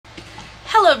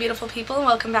Hello beautiful people and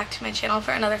welcome back to my channel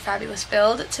for another fabulous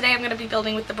build. Today I'm going to be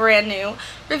building with the brand new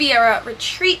Riviera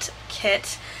Retreat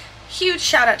Kit. Huge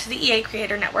shout out to the EA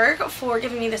Creator Network for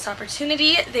giving me this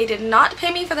opportunity. They did not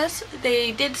pay me for this.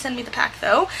 They did send me the pack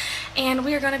though, and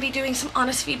we are going to be doing some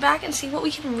honest feedback and seeing what we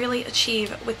can really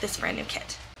achieve with this brand new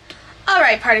kit.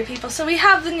 Alright party people, so we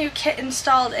have the new kit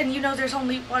installed, and you know there's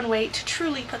only one way to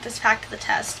truly put this pack to the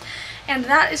test, and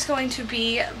that is going to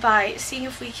be by seeing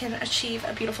if we can achieve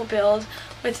a beautiful build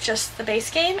with just the base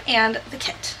game and the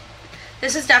kit.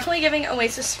 This is definitely giving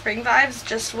Oasis Spring vibes,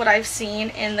 just what I've seen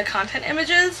in the content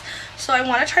images, so I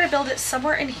want to try to build it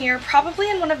somewhere in here, probably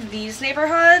in one of these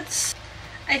neighborhoods.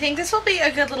 I think this will be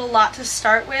a good little lot to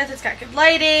start with. It's got good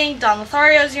lighting, Don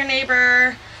Lothario's your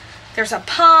neighbor, there's a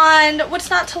pond, what's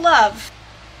not to love?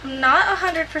 I'm not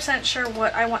 100% sure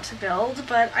what I want to build,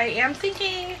 but I am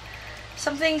thinking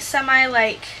something semi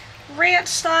like ranch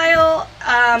style,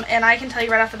 and I can tell you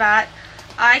right off the bat,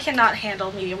 I cannot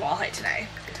handle medium wall height today.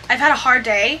 I've had a hard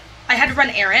day. I had to run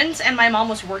errands and my mom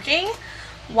was working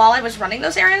while I was running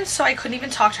those errands, so I couldn't even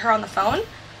talk to her on the phone.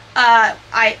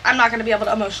 I'm not going to be able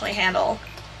to emotionally handle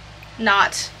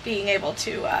not being able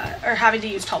to, or having to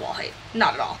use tall wall height.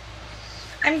 Not at all.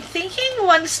 I'm thinking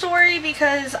one story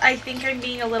because I think I'm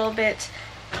being a little bit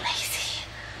lazy.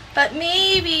 But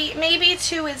maybe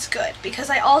two is good,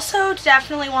 because I also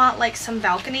definitely want like some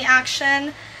balcony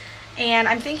action, and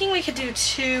I'm thinking we could do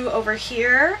two over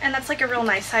here, and that's like a real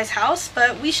nice size house,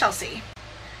 but we shall see.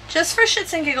 Just for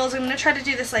shits and giggles, I'm going to try to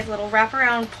do this like little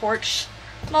wraparound porch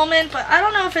moment, but I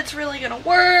don't know if it's really going to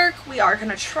work. We are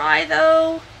going to try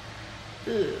though.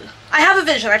 Ugh. I have a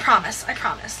vision, I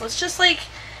promise. Let's just like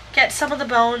get some of the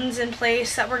bones in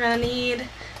place that we're going to need,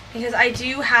 because I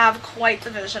do have quite the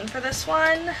vision for this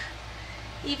one,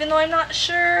 even though I'm not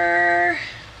sure.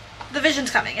 The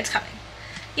vision's coming, it's coming.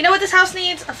 You know what this house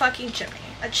needs? A fucking chimney.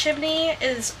 A chimney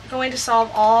is going to solve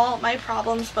all my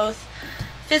problems, both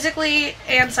physically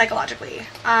and psychologically,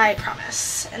 I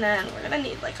promise. And then we're going to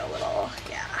need like a little,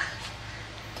 yeah.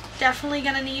 Definitely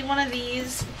going to need one of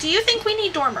these. Do you think we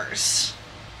need dormers?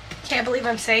 Can't believe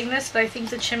I'm saying this, but I think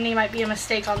the chimney might be a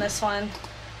mistake on this one.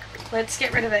 Let's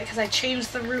get rid of it because I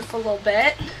changed the roof a little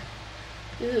bit.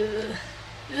 Ugh.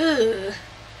 Ugh.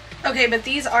 Okay, but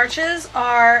these arches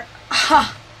are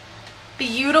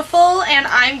beautiful, and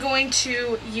I'm going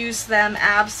to use them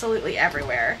absolutely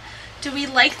everywhere. Do we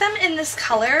like them in this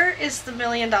color is the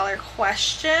million-dollar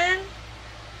question.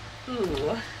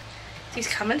 Ooh. These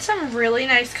come in some really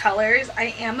nice colors.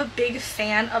 I am a big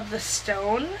fan of the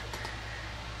stone.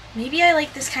 Maybe I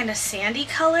like this kind of sandy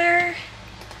color,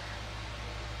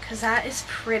 because that is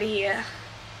pretty.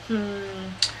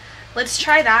 Let's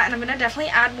try that, and I'm going to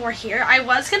definitely add more here. I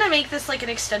was going to make this like an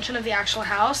extension of the actual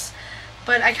house,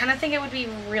 but I kind of think it would be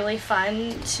really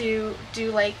fun to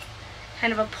do like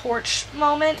kind of a porch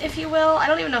moment, if you will. I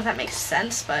don't even know if that makes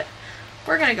sense, but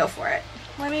we're going to go for it.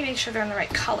 Let me make sure they're in the right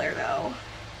color though.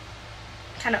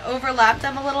 Kind of overlap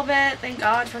them a little bit. Thank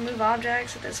God for move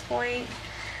objects at this point.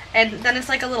 And then it's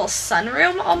like a little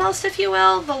sunroom almost, if you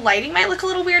will. The lighting might look a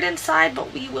little weird inside,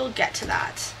 but we will get to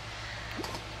that.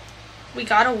 We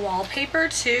got a wallpaper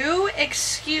too.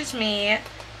 Excuse me.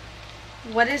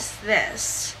 What is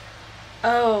this?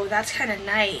 Oh, that's kind of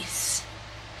nice.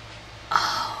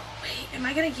 Oh, wait. Am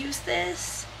I going to use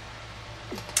this?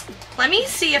 Let me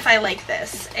see if I like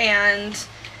this. And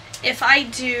if I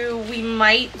do, we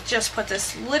might just put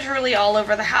this literally all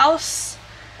over the house.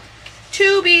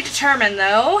 To be determined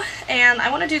though, and I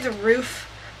want to do the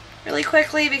roof really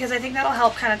quickly because I think that'll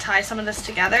help kind of tie some of this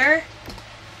together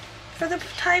for the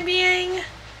time being.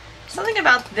 Something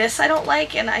about this I don't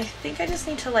like, and I think I just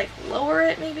need to like lower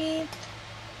it maybe.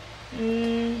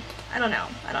 I don't know.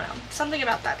 Something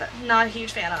about that I'm not a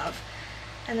huge fan of.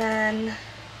 And then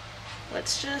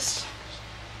let's just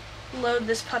load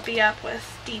this puppy up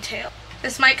with detail.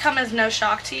 This might come as no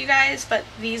shock to you guys, but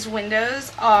these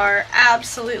windows are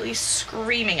absolutely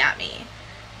screaming at me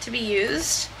to be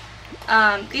used.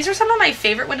 These are some of my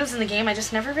favorite windows in the game. I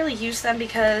just never really use them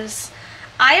because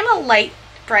I am a light,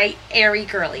 bright, airy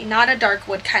girly, not a dark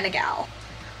wood kind of gal.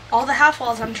 All the half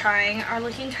walls I'm trying are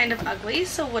looking kind of ugly,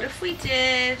 so what if we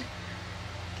did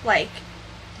like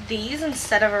these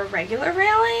instead of a regular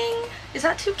railing? Is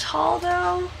that too tall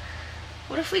though?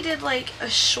 What if we did like a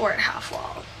short half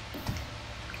wall?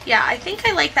 Yeah, I think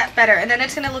I like that better. And then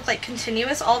it's going to look like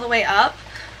continuous all the way up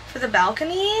for the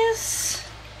balconies.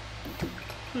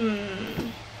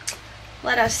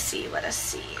 Let us see.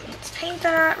 Let's paint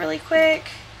that really quick.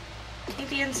 Paint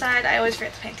the inside. I always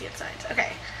forget to paint the inside.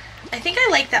 Okay. I think I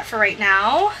like that for right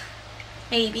now.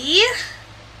 Maybe.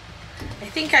 I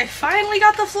think I finally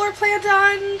got the floor plan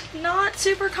done. Not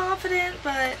super confident,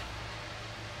 but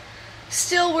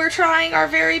still we're trying our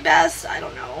very best. I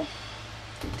don't know.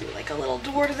 Do like a little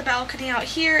door to the balcony out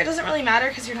here. It doesn't really matter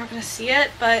because you're not going to see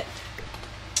it, but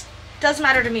it does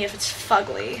matter to me if it's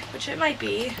fugly, which it might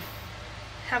be.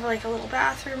 Have like a little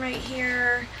bathroom right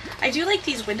here. I do like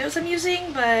these windows I'm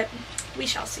using, but we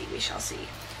shall see, we shall see.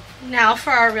 Now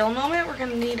for our real moment, we're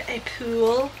going to need a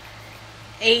pool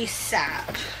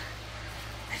ASAP.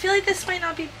 I feel like this might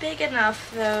not be big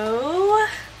enough though.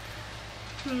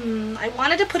 I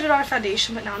wanted to put it on a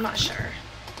foundation, but now I'm not sure.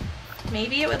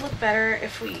 Maybe it would look better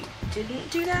if we didn't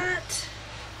do that.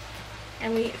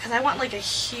 And because I want like a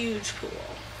huge pool.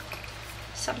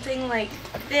 Something like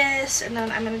this, and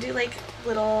then I'm going to do like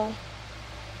little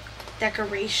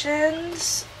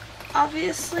decorations,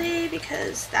 obviously,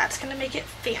 because that's going to make it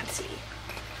fancy.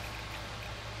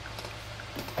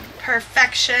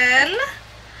 Perfection.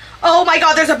 Oh my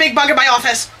god, there's a big bug in my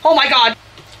office. Oh my god.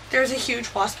 There's a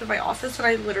huge wasp in my office and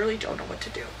I literally don't know what to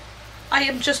do. I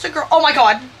am just a girl. Oh my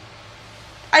god.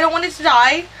 I don't want it to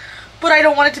die, but I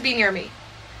don't want it to be near me.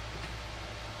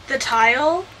 The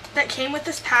tile that came with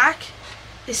this pack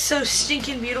is so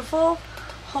stinking beautiful.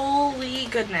 Holy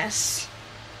goodness.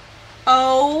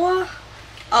 Oh.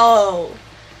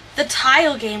 The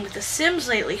tile game with The Sims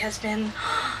lately has been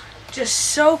just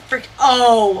so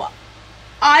oh.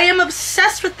 I am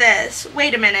obsessed with this.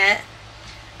 Wait a minute.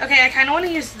 Okay, I kind of want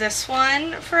to use this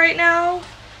one for right now.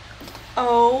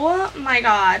 Oh my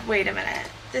god, wait a minute.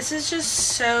 This is just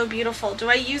so beautiful. Do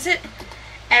I use it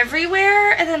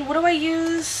everywhere? And then what do I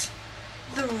use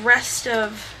the rest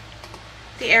of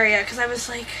the area? Because I was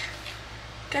like,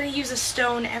 gotta use a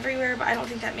stone everywhere, but I don't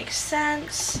think that makes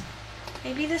sense.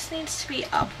 Maybe this needs to be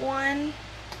up one.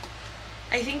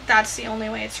 I think that's the only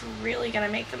way it's really gonna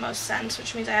make the most sense,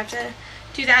 which means I have to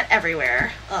do that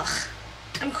everywhere. Ugh.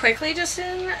 I'm quickly just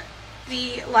in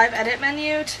the live edit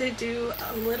menu to do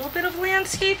a little bit of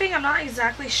landscaping. I'm not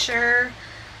exactly sure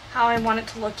how I want it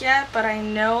to look yet, but I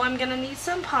know I'm gonna need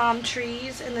some palm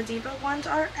trees, and the debug ones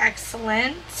are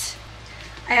excellent.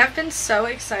 I have been so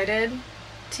excited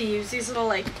to use these little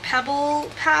like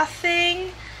pebble path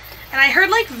thing, and I heard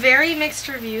like very mixed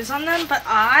reviews on them, but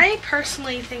I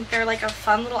personally think they're like a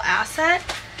fun little asset.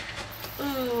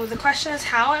 Ooh, the question is,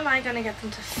 how am I gonna get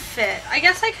them to fit? I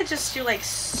guess I could just do like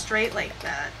straight like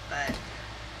that, but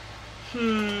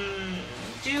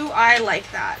do I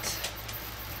like that?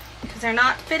 Because they're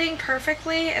not fitting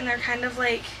perfectly and they're kind of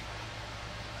like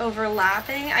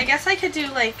overlapping. I guess I could do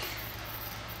like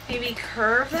maybe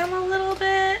curve them a little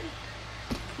bit.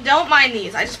 Don't mind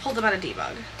these, I just pulled them out of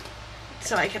debug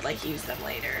so I could like use them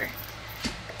later.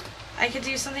 I could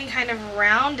do something kind of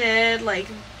rounded like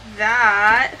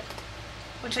that,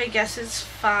 which I guess is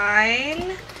fine,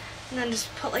 and then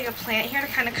just put like a plant here to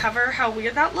kind of cover how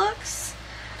weird that looks,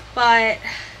 but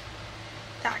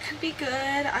that could be good.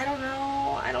 I don't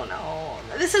know.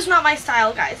 This is not my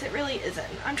style, guys. It really isn't.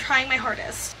 I'm trying my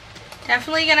hardest.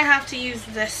 Definitely gonna have to use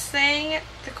this thing.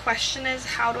 The question is,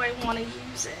 how do I want to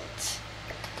use it?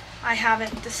 I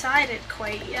haven't decided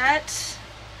quite yet.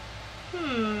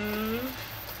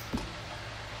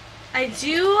 I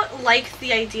do like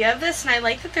the idea of this, and I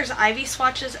like that there's ivy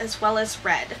swatches as well as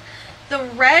red. The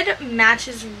red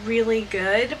matches really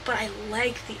good, but I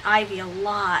like the ivy a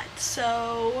lot,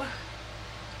 so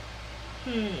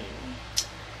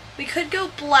we could go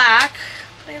black,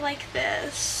 but I like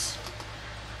this.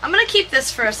 I'm gonna keep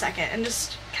this for a second and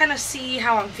just kind of see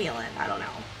how I'm feeling. I don't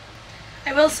know.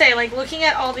 I will say, like, looking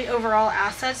at all the overall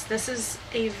assets, this is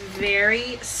a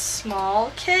very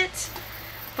small kit,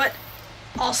 but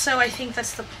also I think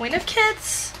that's the point of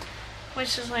kits,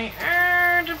 which is like,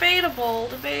 debatable,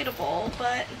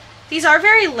 but these are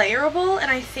very layerable,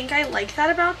 and I think I like that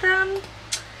about them.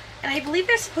 And I believe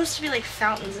they're supposed to be like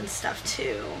fountains and stuff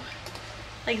too.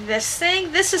 Like this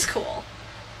thing, this is cool.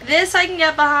 This I can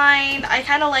get behind. I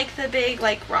kind of like the big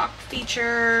like rock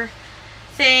feature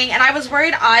thing, and I was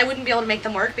worried I wouldn't be able to make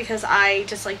them work because I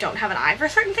just like don't have an eye for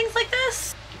certain things like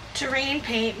this. Terrain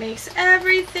paint makes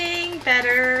everything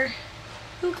better.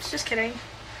 Oops, just kidding.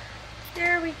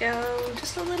 There we go,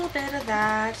 just a little bit of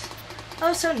that.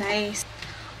 Oh, so nice.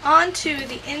 On to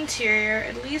the interior,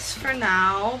 at least for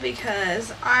now,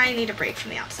 because I need a break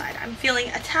from the outside. I'm feeling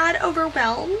a tad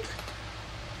overwhelmed.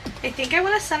 I think I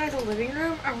want to center the living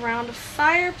room around a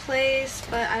fireplace,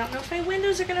 but I don't know if my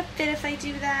windows are going to fit if I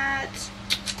do that.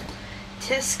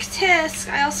 Tisk tisk.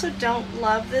 I also don't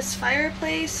love this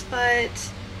fireplace, but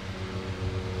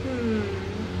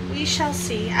we shall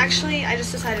see. Actually, I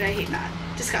just decided I hate that.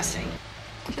 Disgusting.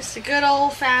 Just a good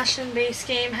old-fashioned base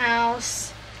game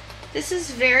house. This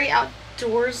is very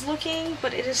doors looking,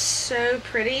 but it is so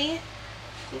pretty.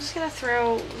 I'm just gonna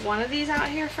throw one of these out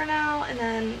here for now, and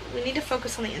then we need to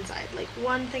focus on the inside. Like,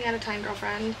 one thing at a time,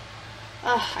 girlfriend.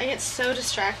 Ugh, I get so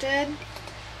distracted.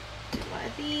 Do one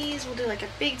of these. We'll do like a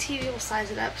big TV. We'll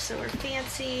size it up so we're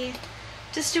fancy.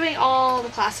 Just doing all the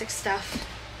classic stuff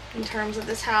in terms of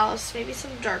this house. Maybe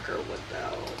some darker wood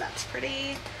though. That's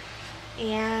pretty.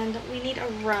 And we need a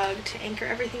rug to anchor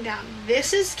everything down.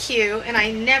 This is cute, and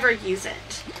I never use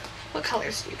it. What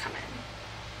colors do you come in?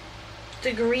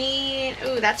 The green.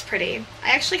 Ooh, that's pretty.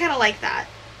 I actually kind of like that.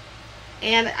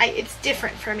 And it's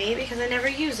different for me because I never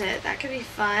use it. That could be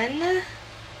fun.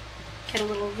 Get a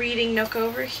little reading nook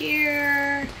over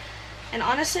here. And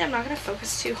honestly, I'm not going to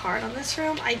focus too hard on this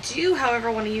room. I do,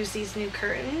 however, want to use these new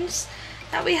curtains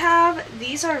that we have.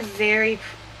 These are very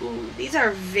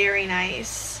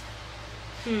nice.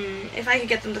 If I could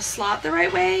get them to slot the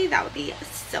right way, that would be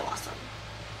so awesome.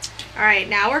 Alright,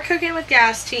 now we're cooking with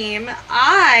gas, team.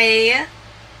 I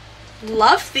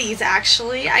love these,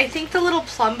 actually. I think the little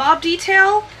plumb bob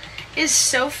detail is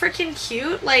so freaking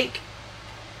cute. Like,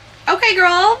 okay,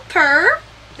 girl, purr.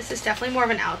 This is definitely more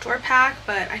of an outdoor pack,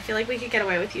 but I feel like we could get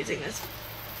away with using this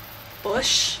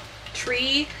bush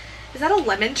tree. Is that a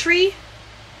lemon tree?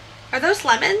 Are those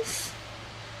lemons?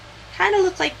 Kind of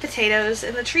look like potatoes,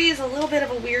 and the tree is a little bit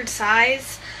of a weird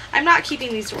size. I'm not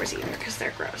keeping these doors either because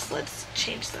they're gross. Let's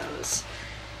change those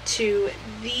to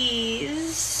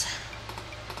these.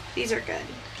 These are good.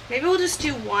 Maybe we'll just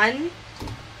do one.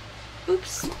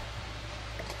 Oops.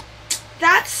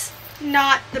 That's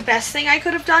not the best thing I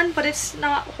could have done, but it's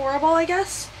not horrible, I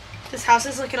guess. This house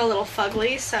is looking a little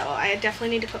fugly, so I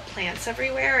definitely need to put plants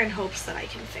everywhere in hopes that I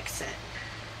can fix it.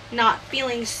 Not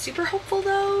feeling super hopeful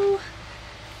though.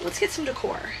 Let's get some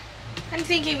decor. I'm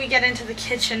thinking we get into the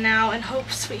kitchen now in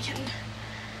hopes we can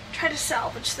try to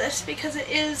salvage this because it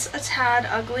is a tad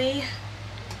ugly.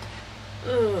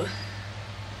 Ooh.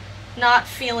 Not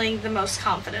feeling the most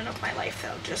confident of my life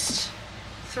though. Just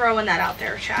throwing that out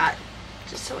there, chat.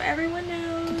 Just so everyone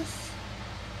knows.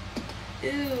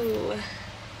 Ooh.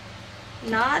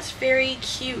 Not very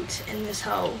cute in this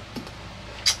hoe.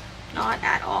 Not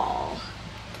at all.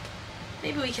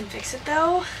 Maybe we can fix it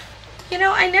though. You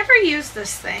know, I never used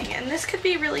this thing, and this could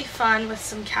be really fun with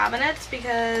some cabinets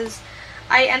because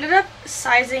I ended up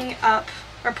sizing up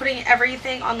or putting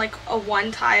everything on like a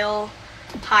one tile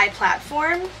high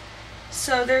platform.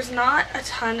 So there's not a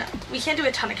ton, we can't do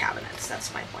a ton of cabinets,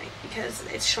 that's my point, because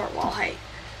it's short wall height.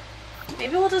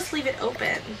 Maybe we'll just leave it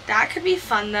open. That could be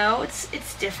fun though.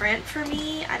 It's different for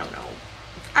me. I don't know.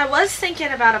 I was thinking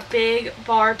about a big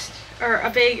bar or a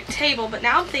big table, but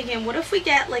now I'm thinking, what if we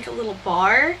get like a little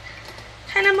bar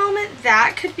kind of moment?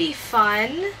 That could be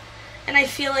fun, and I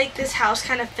feel like this house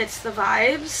kind of fits the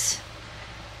vibes.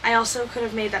 I also could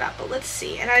have made that up, but let's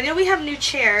see. And I know we have new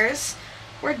chairs.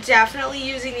 We're definitely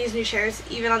using these new chairs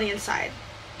even on the inside.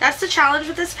 That's the challenge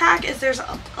with this pack, is there's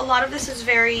a lot of this is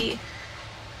very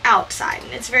outside,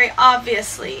 and it's very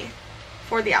obviously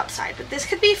for the outside, but this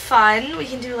could be fun. We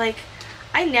can do like,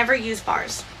 I never use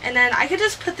bars, and then I could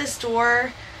just put this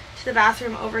door to the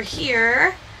bathroom over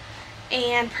here.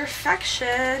 And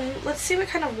perfection. Let's see what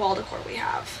kind of wall decor we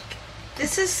have.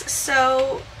 This is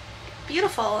so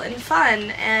beautiful and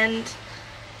fun, and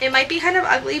it might be kind of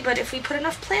ugly, but if we put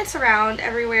enough plants around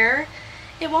everywhere,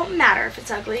 it won't matter if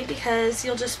it's ugly because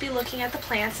you'll just be looking at the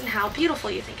plants and how beautiful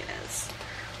you think it is.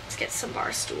 Let's get some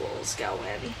bar stools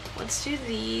going. Let's do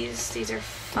these. These are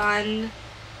fun.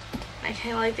 I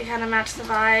kind of like they kind of match the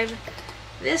vibe.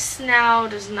 This now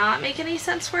does not make any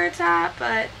sense where it's at,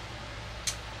 but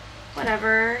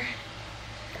whatever.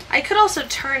 I could also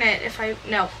turn it if I...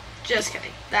 No, just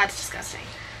kidding. That's disgusting.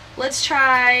 Let's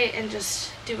try and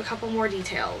just do a couple more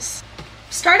details.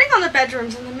 Starting on the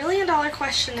bedrooms, and the million-dollar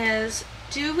question is,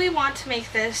 do we want to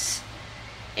make this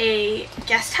a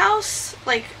guest house,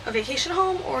 like a vacation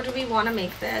home, or do we want to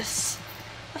make this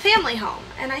a family home?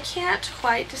 And I can't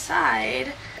quite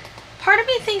decide. Part of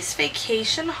me thinks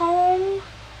vacation home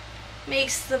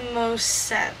makes the most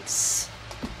sense.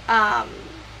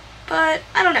 But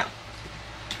I don't know.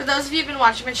 For those of you who've been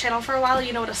watching my channel for a while,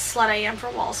 you know what a slut I am for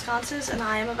wall sconces, and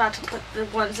I am about to put the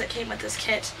ones that came with this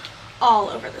kit all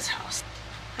over this house.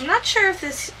 I'm not sure if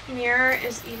this mirror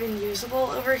is even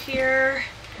usable over here,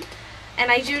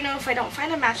 and I do know if I don't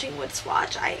find a matching wood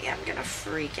swatch, I am gonna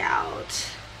freak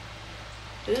out.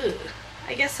 Ooh,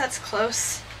 I guess that's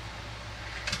close.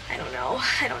 I don't know.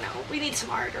 We need some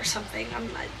art or something.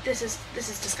 This is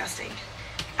disgusting.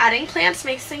 Adding plants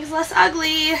makes things less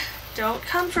ugly. Don't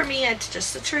come for me, it's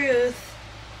just the truth.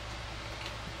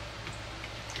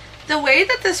 The way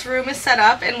that this room is set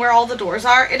up and where all the doors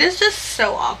are, it is just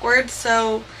so awkward,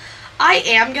 so I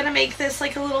am gonna make this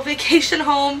like a little vacation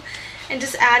home and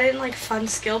just add in like fun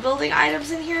skill building items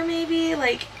in here maybe.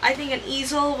 Like I think an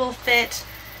easel will fit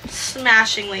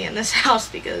smashingly in this house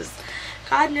because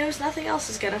God knows nothing else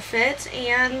is gonna fit.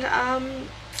 And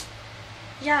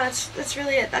yeah, that's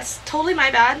really it. That's totally my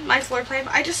bad, my floor plan.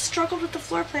 I just struggled with the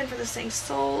floor plan for this thing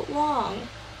so long.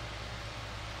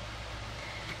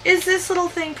 Is this little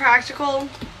thing practical?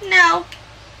 No.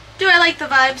 Do I like the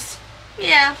vibes?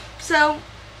 Yeah. So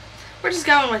we're just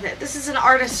going with it. This is an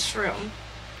artist's room.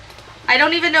 I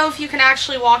don't even know if you can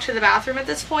actually walk to the bathroom at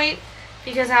this point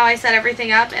because how I set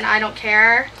everything up, and I don't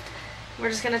care. We're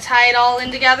just going to tie it all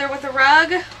in together with a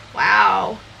rug.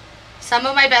 Wow. Some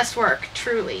of my best work,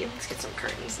 truly. Let's get some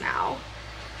curtains now.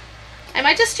 I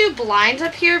might just do blinds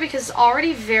up here because it's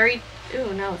already very...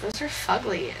 Ooh, no, those are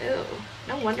fugly. Ooh,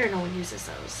 no wonder no one uses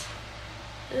those.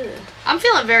 Ugh. I'm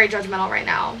feeling very judgmental right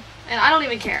now, and I don't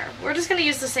even care. We're just going to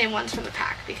use the same ones from the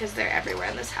pack because they're everywhere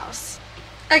in this house.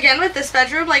 Again, with this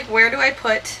bedroom, like, where do I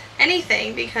put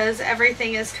anything? Because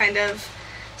everything is kind of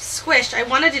squished. I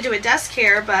wanted to do a desk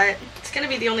here, but it's going to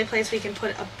be the only place we can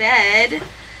put a bed.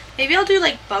 Maybe I'll do,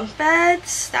 like, bunk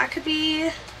beds. That could be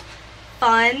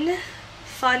fun.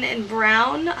 Fun and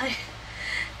brown.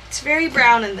 It's very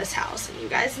brown in this house, and you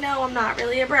guys know I'm not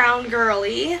really a brown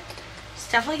girly. Let's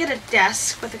definitely get a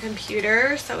desk with a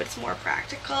computer so it's more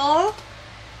practical.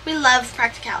 We love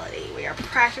practicality. We are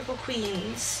practical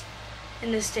queens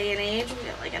in this day and age. We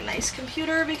get like a nice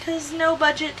computer because no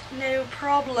budget, no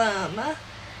problem.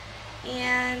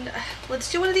 And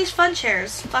let's do one of these fun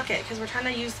chairs. Fuck it, because we're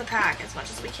trying to use the pack as much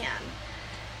as we can.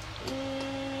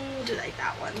 We'll do like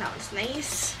that one. That one's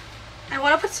nice. I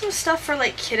want to put some stuff for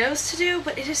like kiddos to do,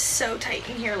 but it is so tight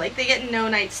in here. Like they get no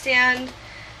nightstand.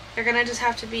 They're gonna just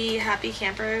have to be happy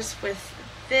campers with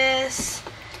this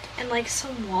and like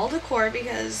some wall decor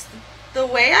because the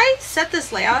way I set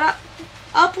this layout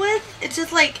up with, it's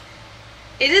just like,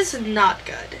 it is not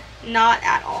good. Not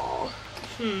at all.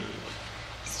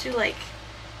 Let's do like,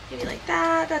 maybe like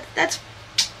that. That's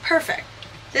perfect.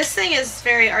 This thing is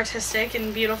very artistic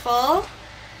and beautiful.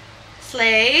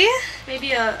 Slay.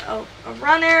 Maybe a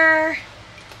runner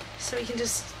so we can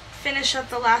just finish up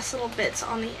the last little bits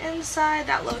on the inside.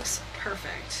 That looks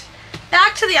perfect.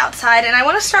 Back to the outside, and I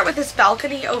want to start with this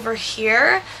balcony over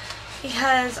here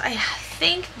because I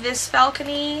think this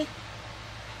balcony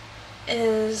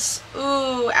is,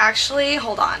 ooh, actually,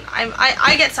 hold on.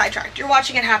 I get sidetracked. You're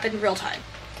watching it happen real time.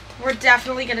 We're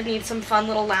definitely going to need some fun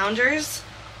little loungers.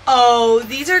 Oh,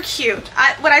 these are cute.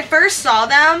 When I first saw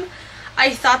them,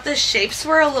 I thought the shapes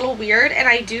were a little weird, and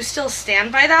I do still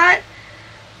stand by that.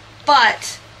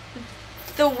 But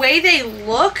the way they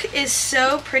look is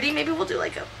so pretty. Maybe we'll do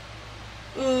like a...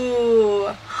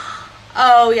 Ooh.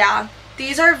 Oh, yeah.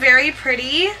 These are very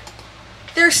pretty.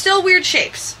 They're still weird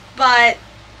shapes, but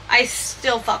I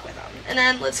still fuck with them. And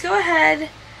then let's go ahead,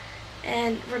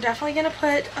 and we're definitely going to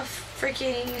put a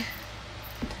freaking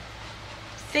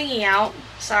thingy out.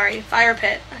 Sorry, fire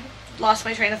pit. Lost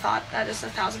my train of thought. That is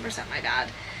 1000% my bad.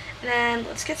 And then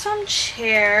let's get some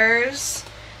chairs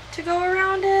to go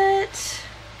around it.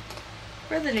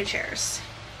 Where are the new chairs?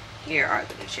 Here are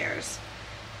the new chairs.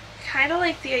 Kind of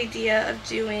like the idea of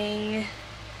doing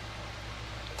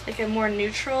like a more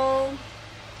neutral.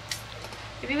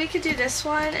 Maybe we could do this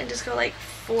one and just go like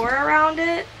 4 around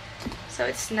it so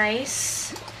it's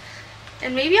nice.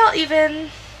 And maybe I'll even...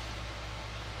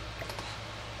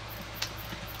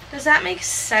 Does that make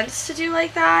sense to do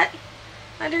like that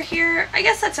under here? I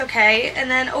guess that's okay. And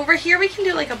then over here we can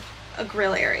do like a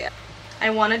grill area. I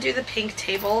want to do the pink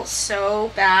table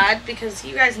so bad because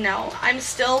you guys know I'm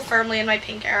still firmly in my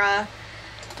pink era.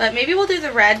 But maybe we'll do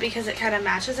the red because it kind of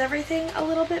matches everything a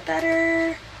little bit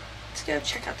better. Let's go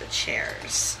check out the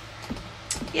chairs.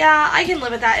 Yeah, I can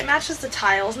live with that. It matches the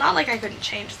tiles. Not like I couldn't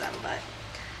change them, but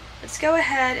let's go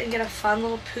ahead and get a fun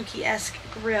little Pookie-esque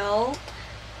grill.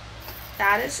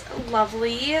 That is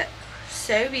lovely.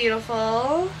 So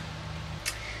beautiful.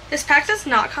 This pack does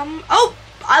not come... Oh!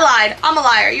 I lied. I'm a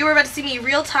liar. You were about to see me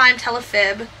real-time tell a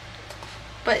fib.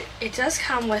 But it does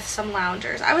come with some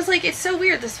loungers. I was like, it's so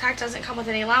weird this pack doesn't come with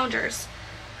any loungers.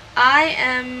 I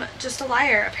am just a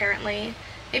liar, apparently.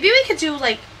 Maybe we could do,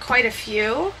 like, quite a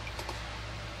few.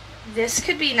 This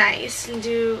could be nice and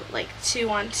do, like, 2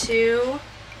 on 2.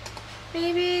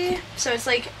 Maybe. So it's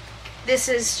like... This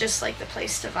is just like the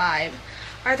place to vibe.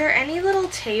 Are there any little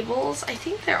tables? I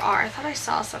think there are. I thought I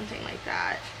saw something like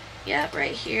that. Yep,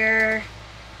 right here.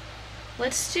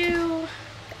 Let's do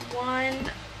one.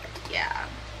 Yeah.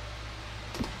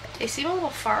 They seem a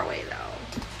little far away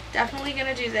though. Definitely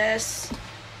gonna do this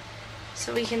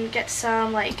so we can get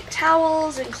some like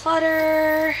towels and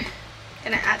clutter.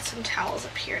 Gonna add some towels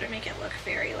up here to make it look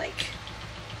very like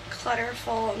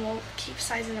clutterful, and we'll keep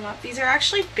sizing them up. These are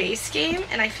actually base game,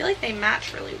 and I feel like they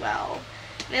match really well.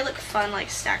 And they look fun like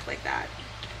stacked like that.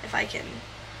 If I can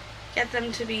get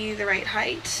them to be the right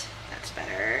height, that's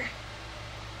better.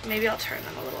 Maybe I'll turn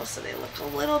them a little so they look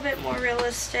a little bit more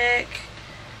realistic.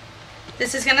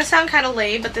 This is gonna sound kind of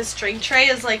lame, but this drink tray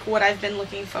is like what I've been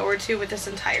looking forward to with this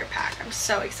entire pack. I'm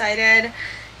so excited.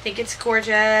 I think it's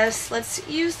gorgeous. Let's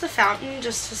use the fountain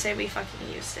just to say we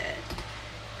fucking used it.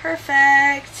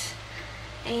 Perfect.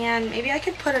 And maybe I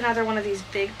could put another one of these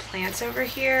big plants over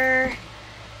here.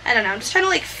 I don't know. I'm just trying to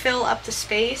like fill up the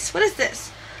space. What is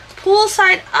this?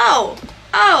 Poolside. Oh.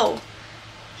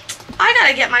 I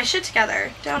gotta get my shit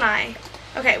together, don't I?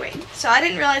 Okay, wait. So I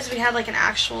didn't realize we had like an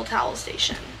actual towel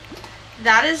station.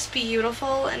 That is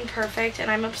beautiful and perfect, and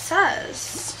I'm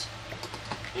obsessed.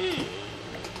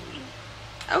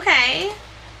 Okay.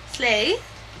 Slay.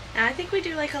 And I think we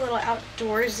do like a little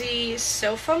outdoorsy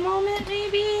sofa moment,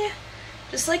 maybe?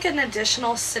 Just like an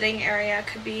additional sitting area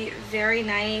could be very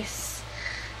nice.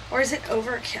 Or is it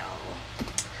overkill?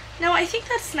 No, I think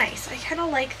that's nice. I kind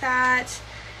of like that.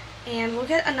 And we'll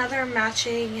get another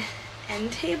matching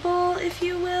end table, if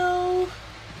you will.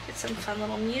 Get some fun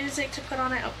little music to put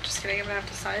on it. Oh, just kidding. I'm going to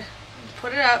have to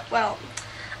put it up. Well,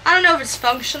 I don't know if it's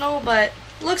functional, but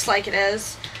looks like it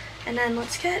is. And then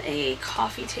let's get a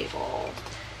coffee table.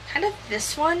 Kind of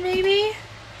this one, maybe?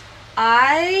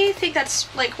 I think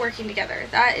that's like working together.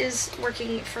 That is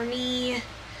working for me.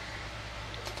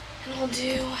 And we'll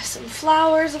do some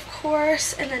flowers, of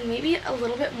course, and then maybe a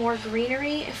little bit more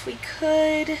greenery if we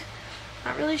could.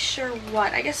 Not really sure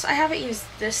what. I guess I haven't used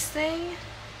this thing.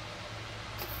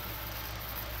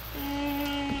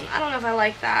 I don't know if I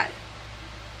like that.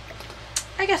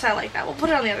 I guess I like that. We'll put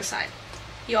it on the other side.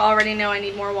 You already know I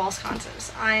need more wall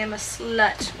sconces. I am a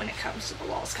slut when it comes to the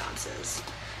wall sconces.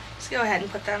 Let's go ahead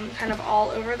and put them kind of all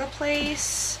over the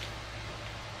place.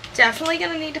 Definitely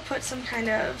gonna need to put some kind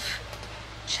of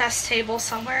chess table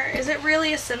somewhere. Is it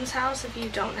really a Sims house if you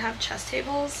don't have chess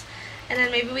tables? And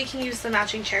then maybe we can use the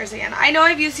matching chairs again. I know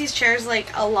I've used these chairs like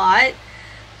a lot,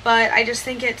 but I just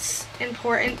think it's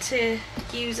important to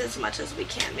use as much as we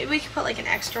can. Maybe we can put like an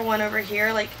extra one over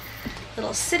here, like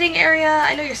little sitting area.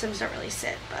 I know your Sims don't really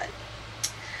sit, but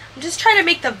I'm just trying to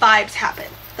make the vibes happen.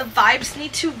 The vibes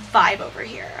need to vibe over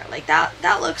here. Like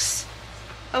that looks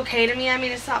okay to me. I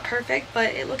mean, it's not perfect,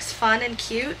 but it looks fun and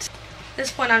cute. At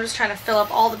this point, I'm just trying to fill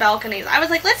up all the balconies. I was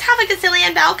like, let's have a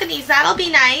gazillion balconies. That'll be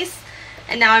nice.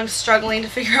 And now I'm struggling to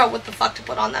figure out what the fuck to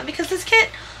put on them because this kit,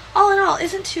 all in all,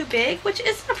 isn't too big, which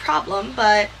isn't a problem,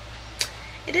 but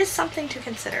it is something to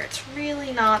consider. It's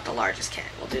really not the largest kit.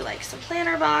 We'll do like some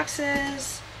planter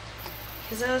boxes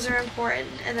because those are important,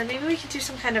 and then maybe we could do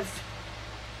some kind of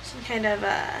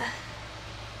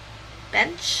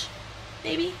bench,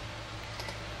 maybe.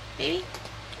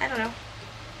 I don't know.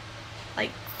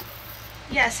 Like,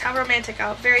 yes, how romantic!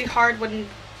 A very hard wooden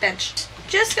bench.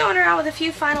 Just going around with a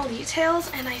few final details,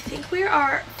 and I think we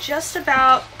are just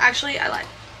about. Actually, I lied.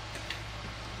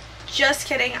 Just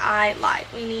kidding, I lied.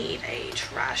 We need a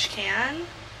trash can.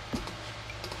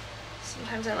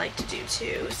 Sometimes I like to do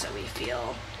two, so we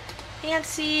feel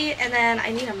fancy. And then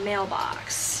I need a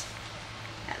mailbox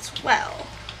as well.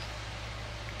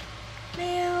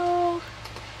 Mail.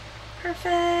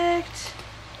 Perfect.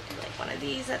 Do like one of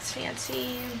these, that's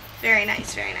fancy. Very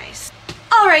nice, very nice.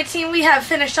 Alright team, we have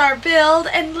finished our build,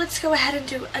 and let's go ahead and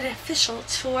do an official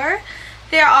tour.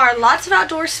 There are lots of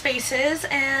outdoor spaces,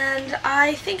 and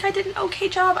I think I did an okay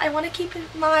job. I want to keep in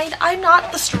mind I'm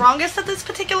not the strongest at this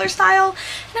particular style,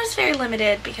 and I was very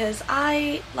limited because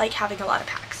I like having a lot of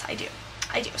packs. I do.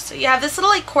 So you have this little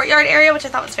like courtyard area, which I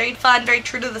thought was very fun, very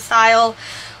true to the style.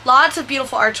 Lots of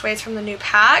beautiful archways from the new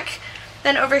pack.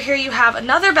 Then over here you have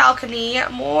another balcony,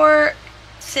 more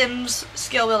Sims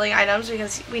skill building items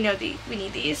because we know we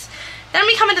need these. Then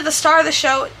we come into the star of the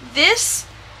show. This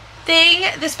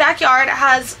backyard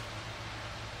has,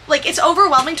 like, it's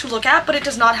overwhelming to look at, but it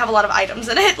does not have a lot of items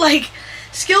in it. Like,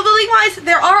 skill building wise,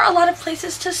 there are a lot of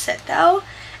places to sit though,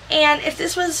 and if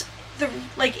this was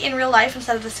like in real life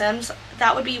instead of The Sims,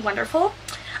 that would be wonderful.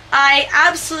 I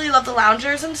absolutely love the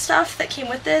loungers and stuff that came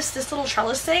with this little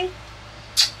trellis thing.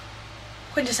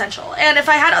 Quintessential. And if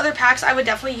I had other packs, I would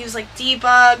definitely use like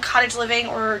Debug, Cottage Living,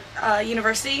 or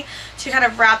University to kind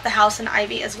of wrap the house in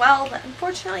ivy as well, but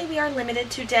unfortunately we are limited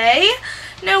today.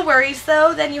 No worries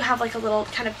though. Then you have like a little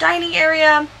kind of dining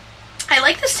area. I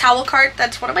like this towel cart.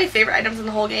 That's one of my favorite items in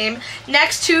the whole game.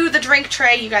 Next to the drink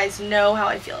tray. You guys know how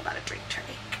I feel about a drink tray.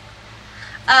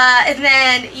 And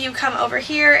then you come over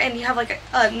here and you have like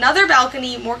another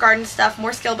balcony, more garden stuff,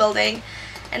 more skill building.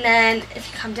 And then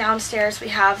if you come downstairs, we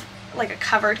have like a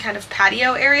covered kind of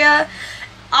patio area.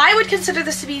 I would consider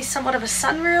this to be somewhat of a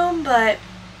sunroom, but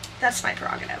that's my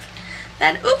prerogative.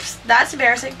 Then, oops, that's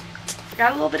embarrassing.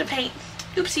 Forgot a little bit of paint.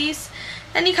 Oopsies.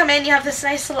 Then you come in, you have this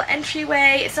nice little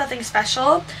entryway. It's nothing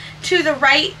special. To the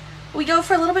right, we go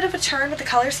for a little bit of a turn with the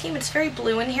color scheme. It's very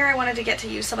blue in here. I wanted to get to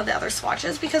use some of the other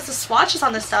swatches because the swatches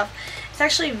on this stuff, it's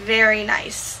actually very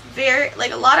nice. Very,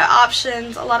 like, a lot of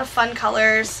options, a lot of fun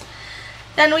colors.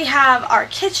 Then we have our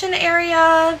kitchen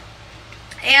area,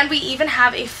 and we even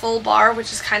have a full bar,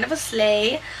 which is kind of a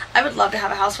slay. I would love to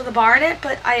have a house with a bar in it,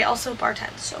 but I also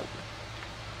bartend, so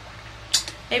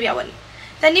maybe I wouldn't.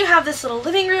 Then you have this little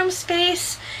living room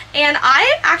space, and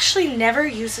I actually never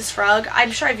use this rug.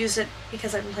 I'm sure I've used it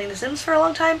because I've been playing The Sims for a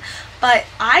long time, but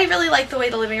I really like the way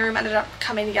the living room ended up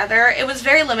coming together. It was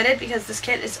very limited because this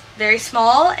kit is very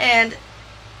small and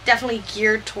definitely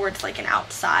geared towards like an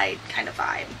outside kind of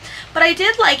vibe. But I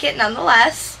did like it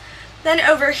nonetheless. Then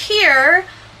over here,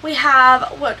 we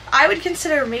have what I would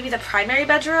consider maybe the primary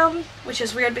bedroom, which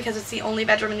is weird because it's the only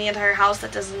bedroom in the entire house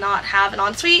that does not have an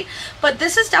ensuite. But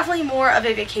this is definitely more of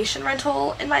a vacation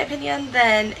rental, in my opinion,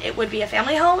 than it would be a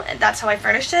family home, and that's how I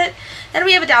furnished it. Then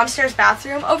we have a downstairs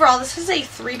bathroom. Overall, this is a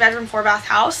 3-bedroom, 4-bath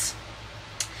house.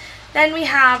 Then we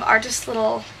have our just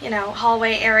little, you know,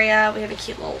 hallway area. We have a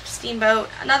cute little steamboat,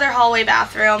 another hallway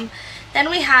bathroom. Then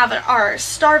we have our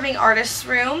starving artist's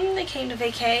room. They came to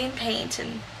vacay and paint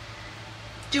and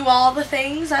do all the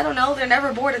things. I don't know, they're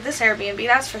never bored at this Airbnb,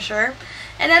 that's for sure.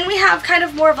 And then we have kind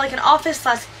of more of like an office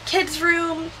 / kids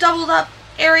room, doubled up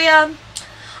area.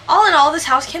 All in all, this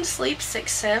house can sleep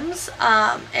 6 Sims,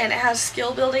 and it has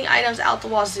skill building items out the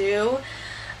wazoo.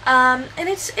 And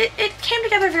it came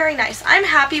together very nice. I'm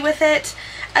happy with it.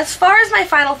 As far as my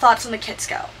final thoughts on the kits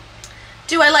go,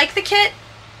 do I like the kit?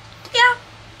 Yeah.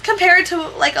 Compared to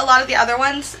like a lot of the other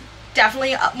ones,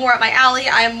 definitely more up my alley.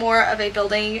 I am more of a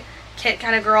building kit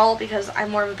kind of girl because I'm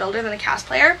more of a builder than a cast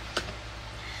player.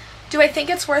 Do I think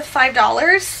it's worth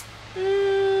 $5?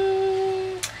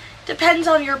 Depends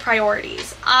on your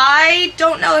priorities. I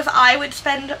don't know if I would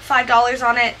spend $5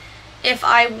 on it if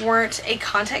I weren't a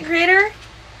content creator,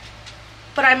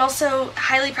 but I'm also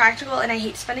highly practical and I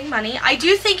hate spending money. I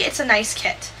do think it's a nice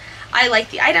kit. I like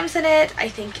the items in it. I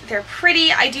think they're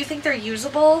pretty. I do think they're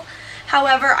usable.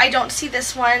 However, I don't see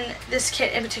this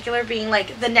kit in particular being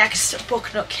like the next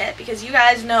Book Nook kit, because you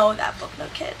guys know that Book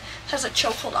Nook kit has a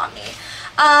chokehold on me.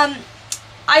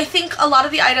 I think a lot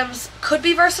of the items could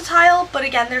be versatile, but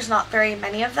again, there's not very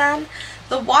many of them.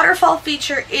 The waterfall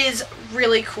feature is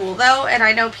really cool though, and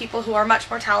I know people who are much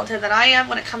more talented than I am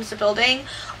when it comes to building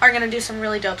are going to do some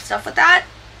really dope stuff with that.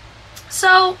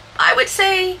 So I would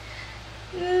say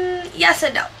yes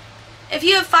and no. If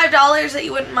you have $5 that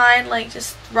you wouldn't mind like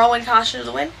just throwing caution to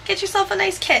the wind, get yourself a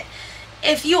nice kit.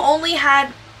 If you only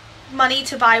had money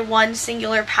to buy one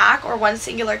singular pack or one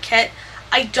singular kit,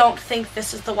 I don't think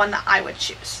this is the one that I would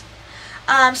choose.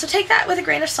 So take that with a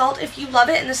grain of salt. If you love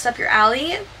it and this is up your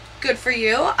alley, good for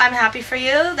you. I'm happy for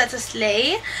you. That's a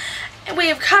slay. And we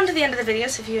have come to the end of the video,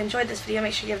 so if you enjoyed this video,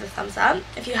 make sure you give it a thumbs up.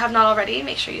 If you have not already,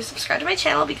 make sure you subscribe to my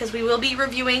channel because we will be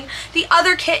reviewing the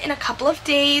other kit in a couple of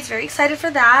days. Very excited for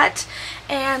that.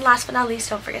 And last but not least,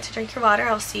 don't forget to drink your water.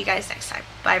 I'll see you guys next time.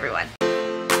 Bye, everyone.